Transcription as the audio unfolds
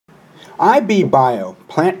IB Bio,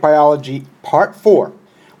 Plant Biology Part 4,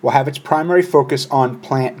 will have its primary focus on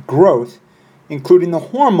plant growth, including the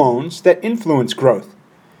hormones that influence growth.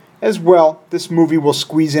 As well, this movie will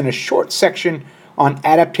squeeze in a short section on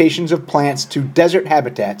adaptations of plants to desert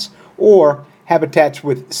habitats or habitats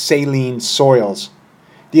with saline soils.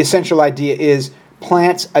 The essential idea is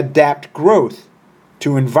plants adapt growth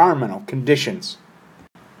to environmental conditions.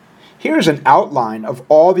 Here's an outline of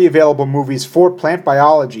all the available movies for plant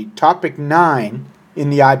biology, topic 9 in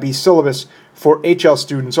the IB syllabus for HL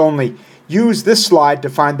students only. Use this slide to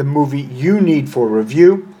find the movie you need for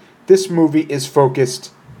review. This movie is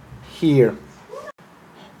focused here.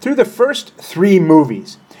 Through the first 3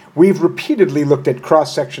 movies, we've repeatedly looked at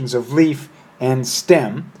cross-sections of leaf and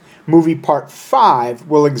stem. Movie Part 5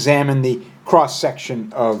 will examine the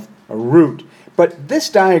cross-section of a root. But this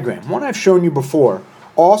diagram, one I've shown you before,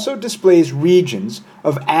 also displays regions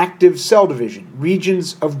of active cell division,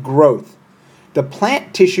 regions of growth. The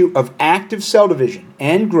plant tissue of active cell division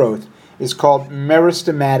and growth is called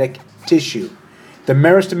meristematic tissue. The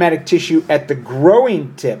meristematic tissue at the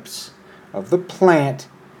growing tips of the plant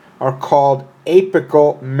are called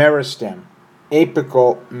apical meristem.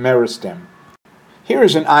 Apical meristem. Here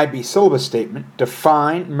is an IB syllabus statement.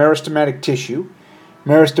 Define meristematic tissue.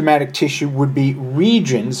 Meristematic tissue would be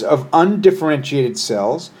regions of undifferentiated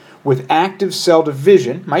cells with active cell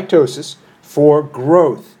division, mitosis, for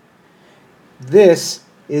growth. This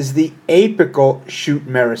is the apical shoot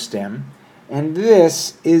meristem, and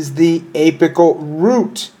this is the apical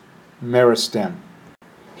root meristem.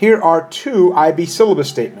 Here are 2 IB syllabus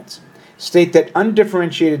statements. State that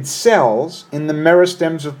undifferentiated cells in the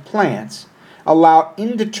meristems of plants allow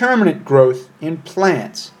indeterminate growth in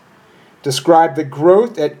plants. Describe the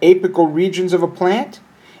growth at apical regions of a plant,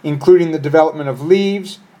 including the development of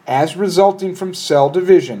leaves, as resulting from cell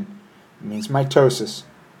division. It means mitosis.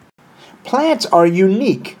 Plants are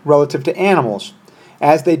unique relative to animals.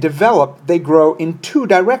 As they develop, they grow in 2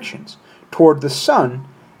 directions, toward the sun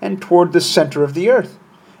and toward the center of the earth.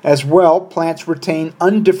 As well, plants retain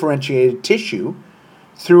undifferentiated tissue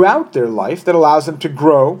throughout their life that allows them to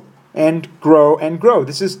grow and grow and grow.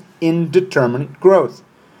 This is indeterminate growth.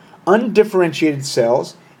 Undifferentiated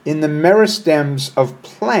cells in the meristems of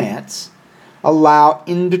plants allow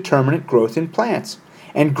indeterminate growth in plants.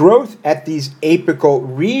 And growth at these apical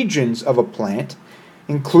regions of a plant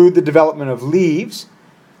include the development of leaves,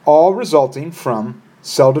 all resulting from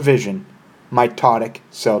cell division, mitotic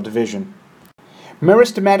cell division.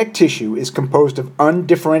 Meristematic tissue is composed of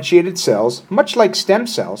undifferentiated cells, much like stem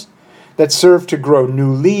cells, that serve to grow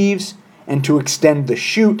new leaves and to extend the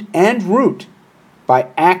shoot and root by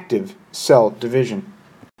active cell division.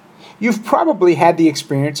 You've probably had the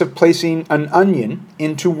experience of placing an onion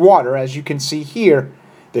into water. As you can see here,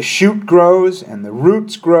 the shoot grows and the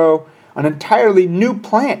roots grow. An entirely new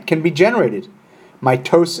plant can be generated.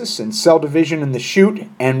 Mitosis and cell division in the shoot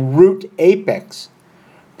and root apex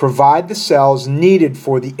provide the cells needed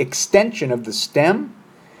for the extension of the stem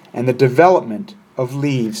and the development of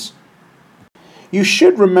leaves. You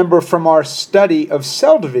should remember from our study of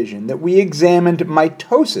cell division that we examined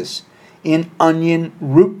mitosis in onion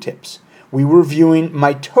root tips. We were viewing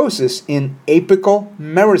mitosis in apical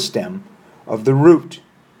meristem of the root.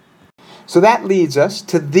 So that leads us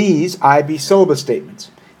to these IB syllabus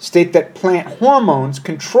statements. State that plant hormones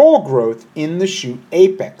control growth in the shoot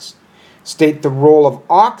apex. State the role of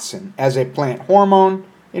auxin as a plant hormone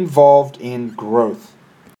involved in growth.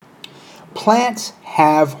 Plants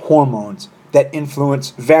have hormones that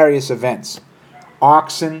influence various events.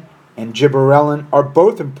 Auxin and gibberellin are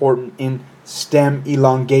both important in stem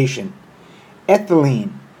elongation.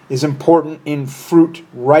 Ethylene is important in fruit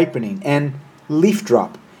ripening and leaf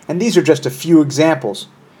drop. And these are just a few examples.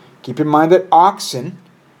 Keep in mind that auxin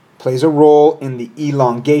plays a role in the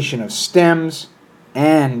elongation of stems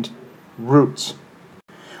and roots.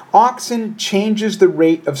 Auxin changes the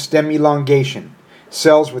rate of stem elongation.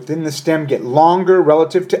 Cells within the stem get longer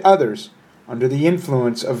relative to others under the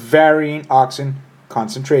influence of varying auxin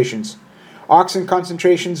concentrations. Auxin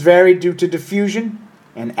concentrations vary due to diffusion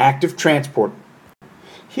and active transport.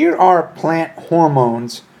 Here are plant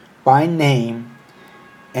hormones by name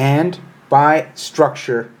and by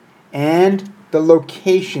structure and the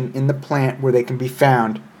location in the plant where they can be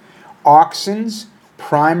found. Auxin's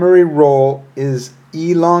primary role is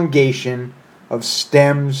elongation of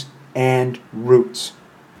stems and roots.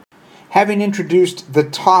 Having introduced the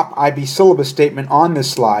top IB syllabus statement on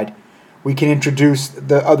this slide, we can introduce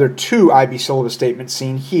the other 2 IB syllabus statements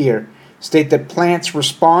seen here. State that plants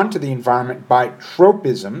respond to the environment by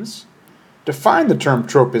tropisms. Define the term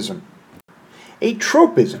tropism. A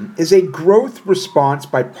tropism is a growth response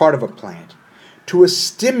by part of a plant to a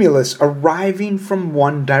stimulus arriving from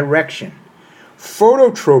one direction.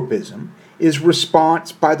 Phototropism is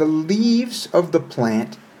response by the leaves of the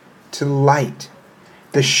plant to light.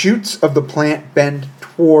 The shoots of the plant bend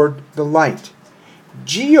toward the light.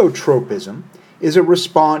 Geotropism is a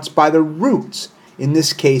response by the roots, in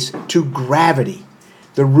this case to gravity.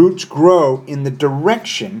 The roots grow in the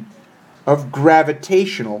direction of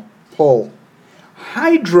gravitational pull.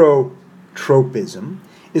 Hydrotropism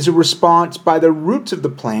is a response by the roots of the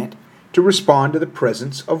plant to respond to the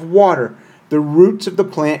presence of water. The roots of the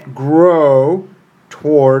plant grow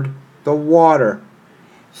toward the water.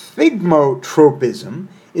 Thigmotropism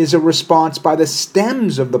is a response by the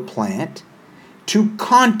stems of the plant to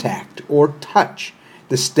contact or touch.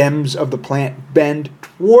 The stems of the plant bend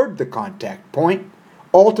toward the contact point,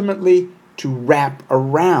 ultimately to wrap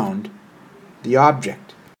around the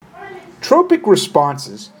object. Tropic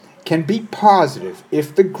responses can be positive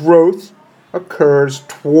if the growth occurs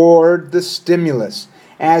toward the stimulus,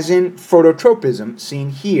 as in phototropism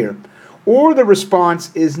seen here, or the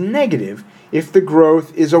response is negative if the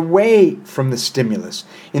growth is away from the stimulus.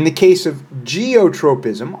 In the case of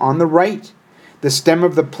geotropism on the right, the stem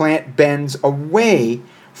of the plant bends away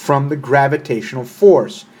from the gravitational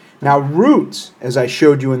force. Now, roots, as I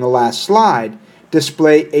showed you in the last slide,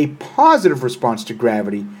 display a positive response to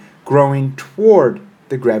gravity, growing toward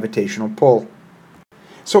the gravitational pull.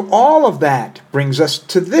 So all of that brings us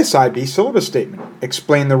to this IB syllabus statement.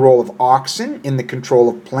 Explain the role of auxin in the control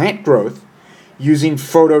of plant growth, using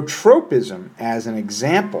phototropism as an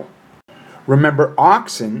example. Remember,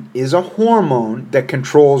 auxin is a hormone that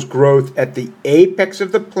controls growth at the apex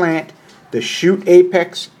of the plant, the shoot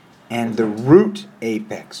apex, and the root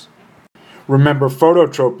apex. Remember,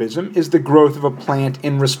 phototropism is the growth of a plant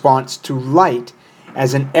in response to light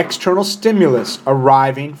as an external stimulus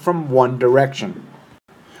arriving from one direction.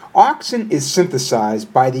 Auxin is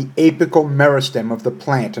synthesized by the apical meristem of the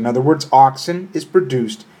plant. In other words, auxin is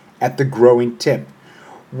produced at the growing tip.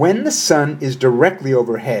 When the sun is directly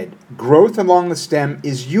overhead, growth along the stem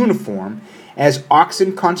is uniform as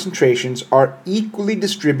auxin concentrations are equally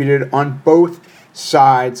distributed on both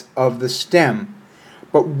sides of the stem.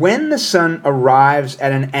 But when the sun arrives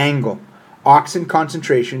at an angle, auxin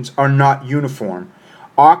concentrations are not uniform.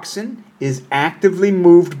 Auxin is actively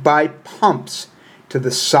moved by pumps to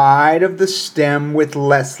the side of the stem with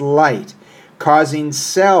less light, causing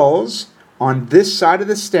cells on this side of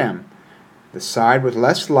the stem, the side with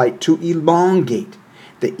less light, to elongate.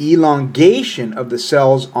 The elongation of the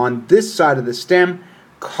cells on this side of the stem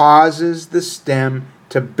causes the stem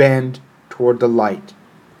to bend toward the light.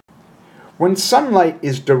 When sunlight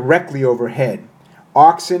is directly overhead,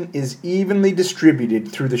 auxin is evenly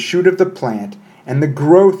distributed through the shoot of the plant and the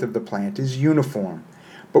growth of the plant is uniform.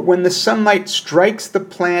 But when the sunlight strikes the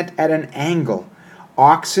plant at an angle,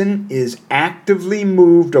 auxin is actively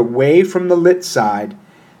moved away from the lit side.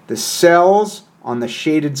 The cells on the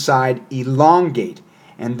shaded side elongate,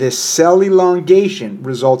 and this cell elongation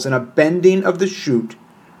results in a bending of the shoot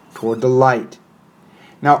toward the light.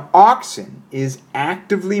 Now, auxin is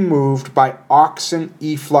actively moved by auxin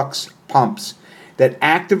efflux pumps that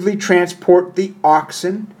actively transport the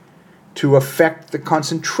auxin to affect the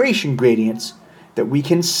concentration gradients that we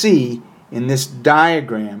can see in this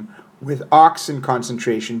diagram, with auxin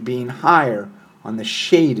concentration being higher on the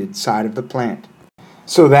shaded side of the plant.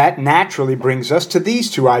 So that naturally brings us to these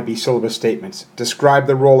two IB syllabus statements. Describe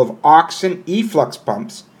the role of auxin efflux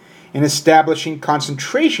pumps in establishing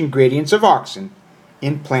concentration gradients of auxin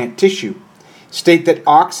in plant tissue. State that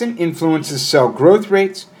auxin influences cell growth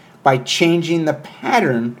rates by changing the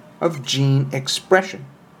pattern of gene expression.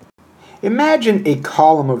 Imagine a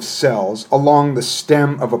column of cells along the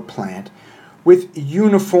stem of a plant with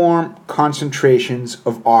uniform concentrations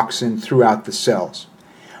of auxin throughout the cells.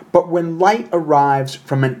 But when light arrives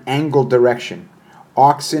from an angled direction,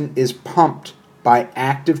 auxin is pumped by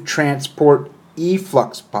active transport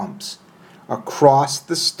efflux pumps across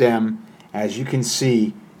the stem, as you can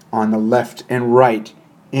see on the left and right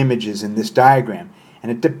images in this diagram,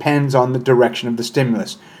 and it depends on the direction of the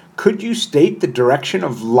stimulus. Could you state the direction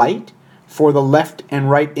of light for the left and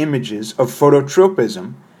right images of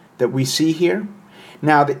phototropism that we see here?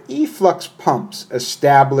 Now, the efflux pumps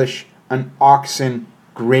establish an auxin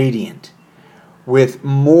gradient with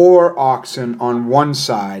more auxin on one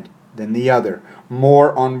side than the other,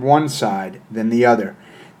 more on one side than the other.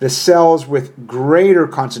 The cells with greater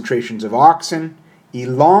concentrations of auxin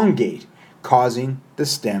elongate, causing the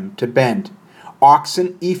stem to bend.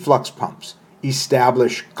 Auxin efflux pumps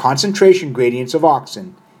establish concentration gradients of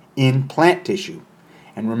auxin in plant tissue,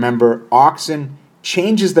 And remember, auxin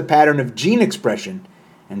changes the pattern of gene expression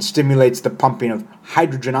and stimulates the pumping of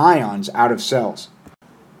hydrogen ions out of cells.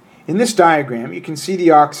 In this diagram, you can see the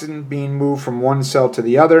auxin being moved from one cell to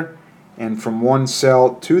the other and from one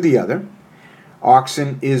cell to the other.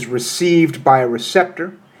 Auxin is received by a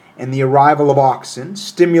receptor, and the arrival of auxin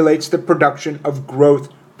stimulates the production of growth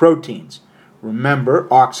proteins. Remember,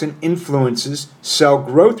 auxin influences cell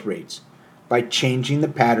growth rates by changing the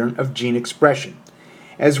pattern of gene expression.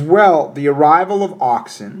 As well, the arrival of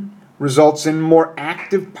auxin results in more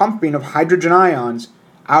active pumping of hydrogen ions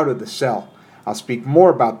out of the cell. I'll speak more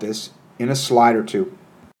about this in a slide or two.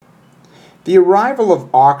 The arrival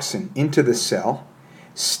of auxin into the cell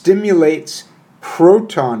stimulates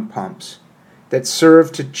proton pumps that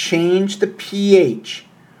serve to change the pH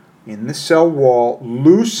in the cell wall,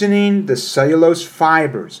 loosening the cellulose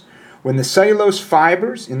fibers. When the cellulose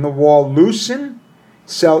fibers in the wall loosen,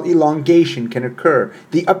 cell elongation can occur.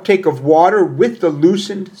 The uptake of water with the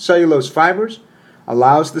loosened cellulose fibers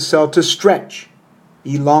allows the cell to stretch,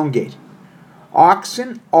 elongate.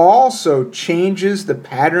 Auxin also changes the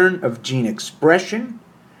pattern of gene expression,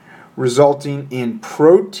 resulting in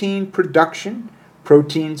protein production,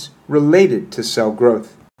 proteins related to cell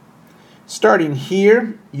growth. Starting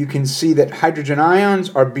here, you can see that hydrogen ions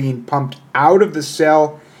are being pumped out of the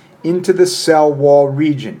cell into the cell wall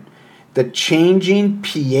region. The changing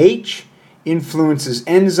pH influences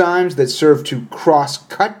enzymes that serve to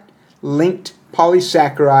cross-cut linked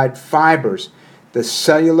polysaccharide fibers. The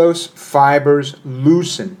cellulose fibers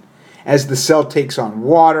loosen. As the cell takes on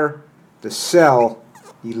water, the cell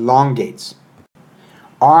elongates.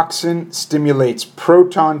 Auxin stimulates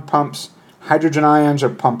proton pumps. Hydrogen ions are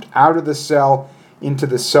pumped out of the cell into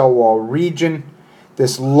the cell wall region.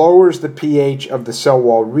 This lowers the pH of the cell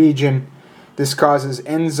wall region. This causes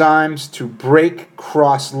enzymes to break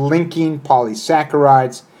cross-linking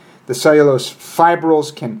polysaccharides. The cellulose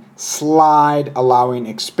fibrils can slide, allowing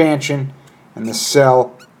expansion, and the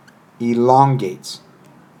cell elongates.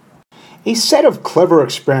 A set of clever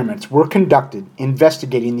experiments were conducted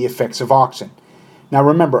investigating the effects of auxin. Now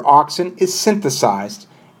remember, auxin is synthesized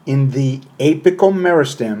in the apical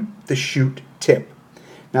meristem, the shoot tip.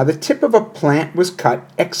 Now the tip of a plant was cut,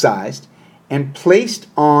 excised, and placed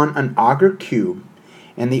on an agar cube,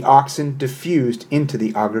 and the auxin diffused into the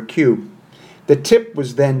agar cube. The tip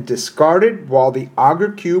was then discarded while the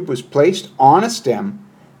agar cube was placed on a stem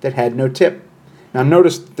that had no tip. Now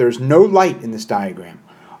notice there's no light in this diagram.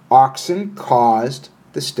 Auxin caused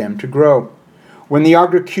the stem to grow. When the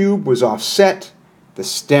agar cube was offset, the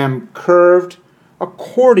stem curved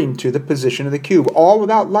according to the position of the cube, all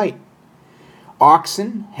without light.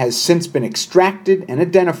 Auxin has since been extracted and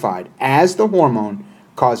identified as the hormone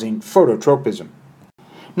causing phototropism.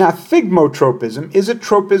 Now, thigmotropism is a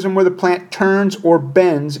tropism where the plant turns or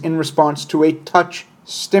bends in response to a touch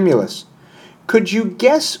stimulus. Could you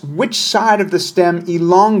guess which side of the stem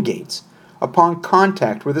elongates upon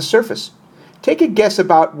contact with a surface? Take a guess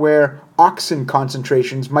about where auxin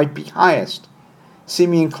concentrations might be highest. See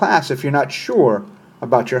me in class if you're not sure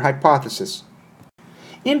about your hypothesis.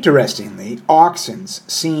 Interestingly, auxins,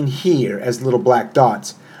 seen here as little black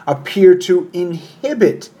dots, appear to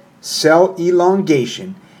inhibit cell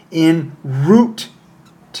elongation in root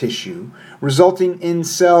tissue, resulting in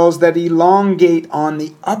cells that elongate on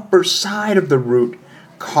the upper side of the root,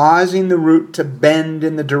 causing the root to bend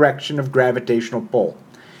in the direction of gravitational pull.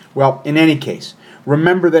 Well, in any case,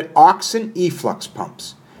 remember that auxin efflux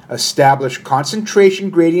pumps establish concentration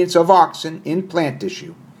gradients of auxin in plant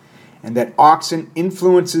tissue, and that auxin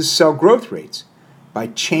influences cell growth rates by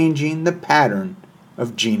changing the pattern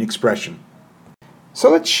of gene expression. So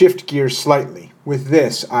let's shift gears slightly with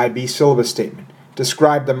this IB syllabus statement.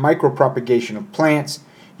 Describe the micropropagation of plants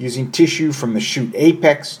using tissue from the shoot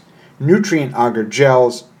apex, nutrient agar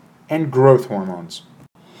gels, and growth hormones.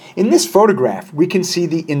 In this photograph, we can see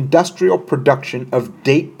the industrial production of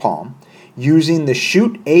date palm using the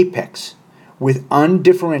shoot apex with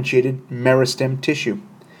undifferentiated meristem tissue.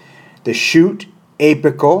 The shoot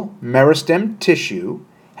apical meristem tissue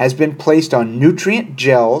has been placed on nutrient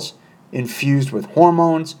gels infused with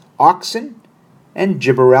hormones, auxin, and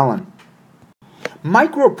gibberellin.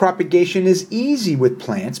 Micropropagation is easy with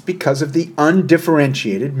plants because of the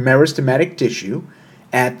undifferentiated meristematic tissue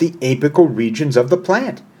at the apical regions of the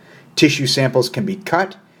plant. Tissue samples can be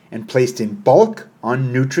cut and placed in bulk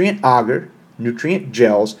on nutrient agar, nutrient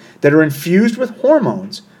gels that are infused with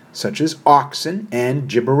hormones such as auxin and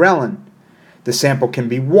gibberellin. The sample can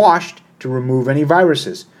be washed to remove any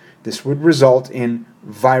viruses. This would result in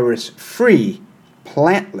virus-free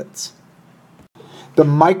plantlets. The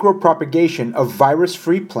micropropagation of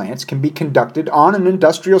virus-free plants can be conducted on an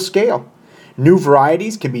industrial scale. New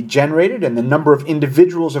varieties can be generated and the number of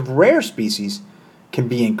individuals of rare species can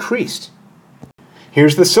be increased.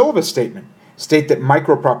 Here's the syllabus statement. State that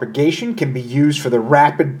micropropagation can be used for the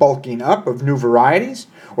rapid bulking up of new varieties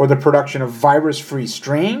or the production of virus-free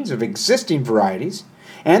strains of existing varieties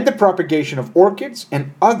and the propagation of orchids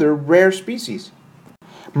and other rare species.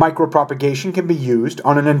 Micropropagation can be used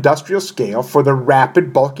on an industrial scale for the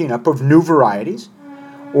rapid bulking up of new varieties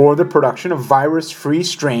or the production of virus-free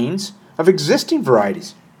strains of existing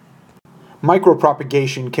varieties.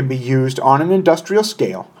 Micropropagation can be used on an industrial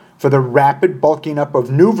scale for the rapid bulking up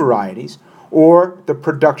of new varieties or the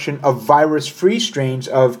production of virus-free strains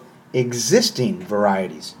of existing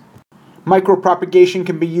varieties. Micropropagation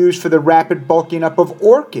can be used for the rapid bulking up of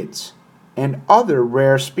orchids and other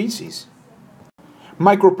rare species.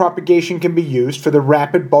 Micropropagation can be used for the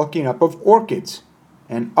rapid bulking up of orchids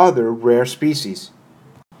and other rare species.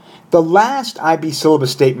 The last IB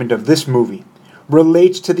syllabus statement of this movie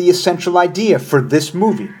relates to the essential idea for this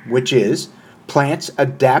movie, which is plants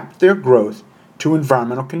adapt their growth to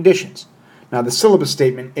environmental conditions. Now, the syllabus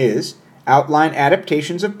statement is outline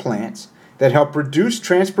adaptations of plants that help reduce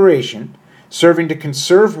transpiration, serving to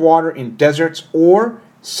conserve water in deserts or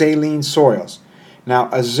saline soils. Now,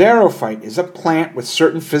 a xerophyte is a plant with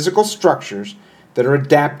certain physical structures that are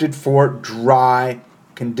adapted for dry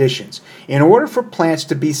conditions. In order for plants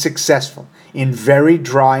to be successful in very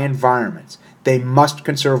dry environments, they must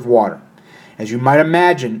conserve water. As you might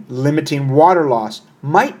imagine, limiting water loss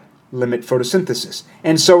might limit photosynthesis,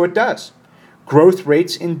 and so it does. Growth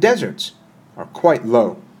rates in deserts are quite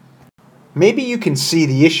low. Maybe you can see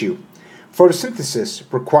the issue. Photosynthesis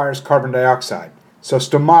requires carbon dioxide, so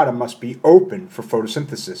stomata must be open for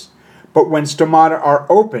photosynthesis. But when stomata are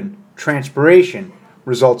open, transpiration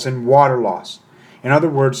results in water loss. In other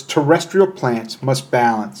words, terrestrial plants must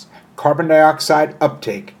balance carbon dioxide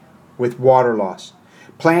uptake with water loss.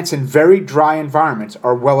 Plants in very dry environments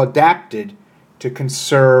are well adapted to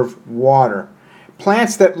conserve water.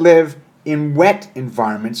 Plants that live in wet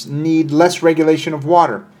environments need less regulation of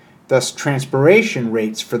water. Thus, transpiration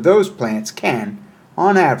rates for those plants can,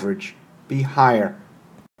 on average, be higher.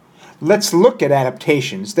 Let's look at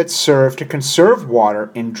adaptations that serve to conserve water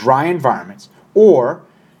in dry environments or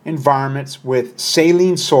environments with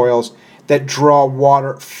saline soils that draw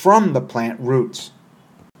water from the plant roots.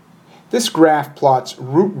 This graph plots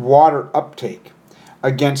root water uptake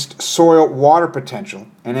against soil water potential,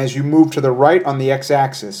 and as you move to the right on the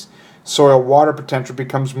x-axis, soil water potential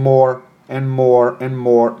becomes more and more and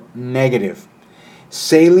more negative.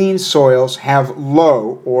 Saline soils have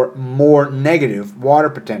low or more negative water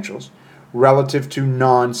potentials relative to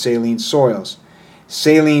non-saline soils.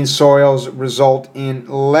 Saline soils result in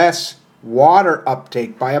less water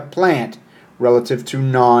uptake by a plant relative to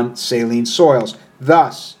non-saline soils.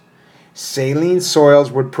 Thus, saline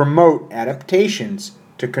soils would promote adaptations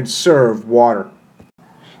to conserve water.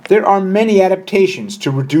 There are many adaptations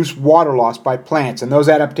to reduce water loss by plants, and those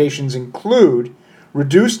adaptations include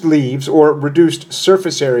reduced leaves or reduced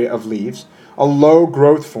surface area of leaves, a low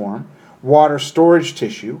growth form, water storage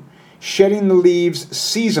tissue, shedding the leaves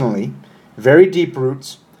seasonally, very deep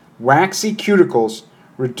roots, waxy cuticles,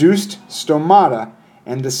 reduced stomata,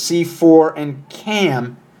 and the C4 and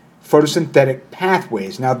CAM photosynthetic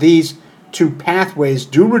pathways. Now, these two pathways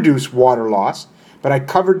do reduce water loss, but I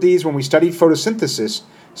covered these when we studied photosynthesis,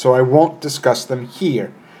 so I won't discuss them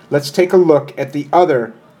here. Let's take a look at the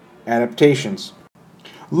other adaptations.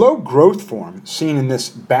 Low growth form, seen in this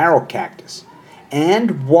barrel cactus,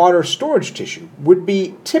 and water storage tissue would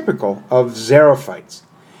be typical of xerophytes.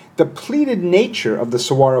 The pleated nature of the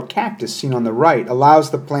saguaro cactus, seen on the right,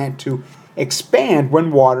 allows the plant to expand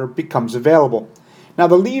when water becomes available. Now,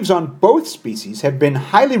 the leaves on both species have been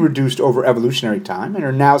highly reduced over evolutionary time and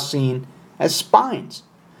are now seen as spines.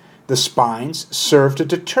 The spines serve to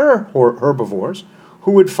deter herbivores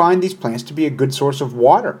who would find these plants to be a good source of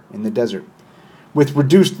water in the desert. With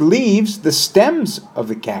reduced leaves, the stems of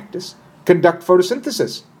the cactus conduct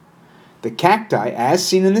photosynthesis. The cacti, as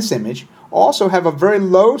seen in this image, also have a very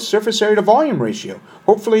low surface area to volume ratio.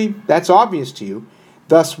 Hopefully that's obvious to you.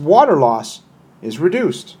 Thus, water loss is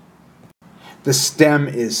reduced. The stem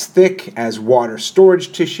is thick as water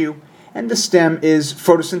storage tissue, and the stem is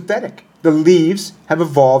photosynthetic. The leaves have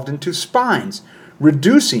evolved into spines,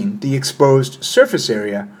 reducing the exposed surface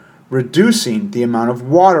area, reducing the amount of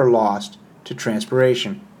water lost to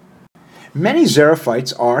transpiration. Many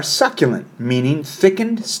xerophytes are succulent, meaning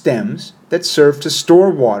thickened stems that serve to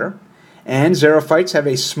store water, and xerophytes have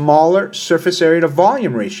a smaller surface area to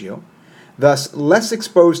volume ratio, thus less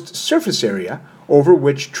exposed surface area over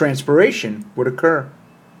which transpiration would occur.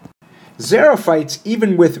 Xerophytes,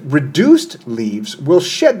 even with reduced leaves, will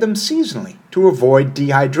shed them seasonally to avoid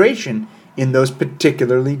dehydration in those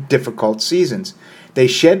particularly difficult seasons. They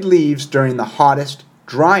shed leaves during the hottest,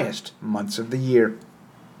 driest months of the year.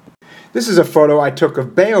 This is a photo I took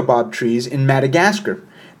of baobab trees in Madagascar.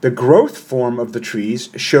 The growth form of the trees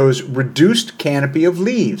shows reduced canopy of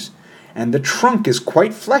leaves, and the trunk is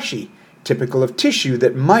quite fleshy, typical of tissue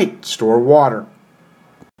that might store water.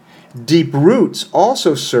 Deep roots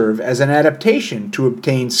also serve as an adaptation to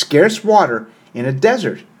obtain scarce water in a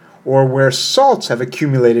desert, or where salts have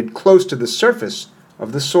accumulated close to the surface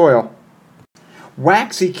of the soil.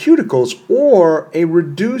 Waxy cuticles or a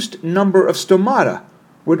reduced number of stomata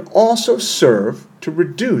would also serve to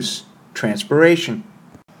reduce transpiration.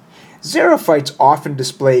 Xerophytes often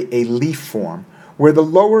display a leaf form where the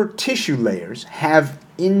lower tissue layers have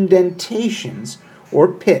indentations or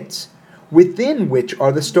pits within which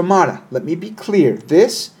are the stomata. Let me be clear,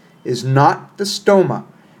 this is not the stoma.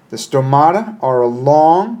 The stomata are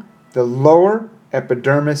along the lower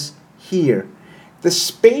epidermis here. The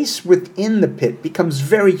space within the pit becomes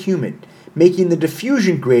very humid, making the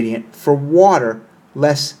diffusion gradient for water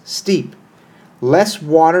less steep. Less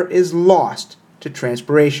water is lost to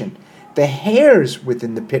transpiration. The hairs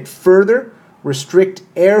within the pit further restrict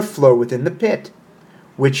airflow within the pit,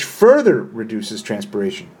 which further reduces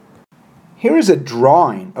transpiration. Here is a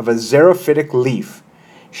drawing of a xerophytic leaf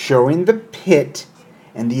showing the pit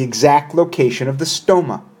and the exact location of the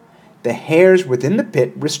stoma. The hairs within the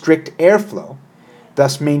pit restrict airflow,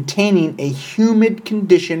 thus maintaining a humid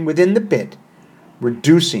condition within the pit,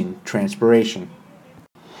 reducing transpiration.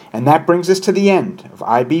 And that brings us to the end of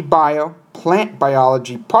IB Bio, Plant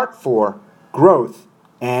Biology Part 4, Growth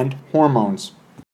and Hormones.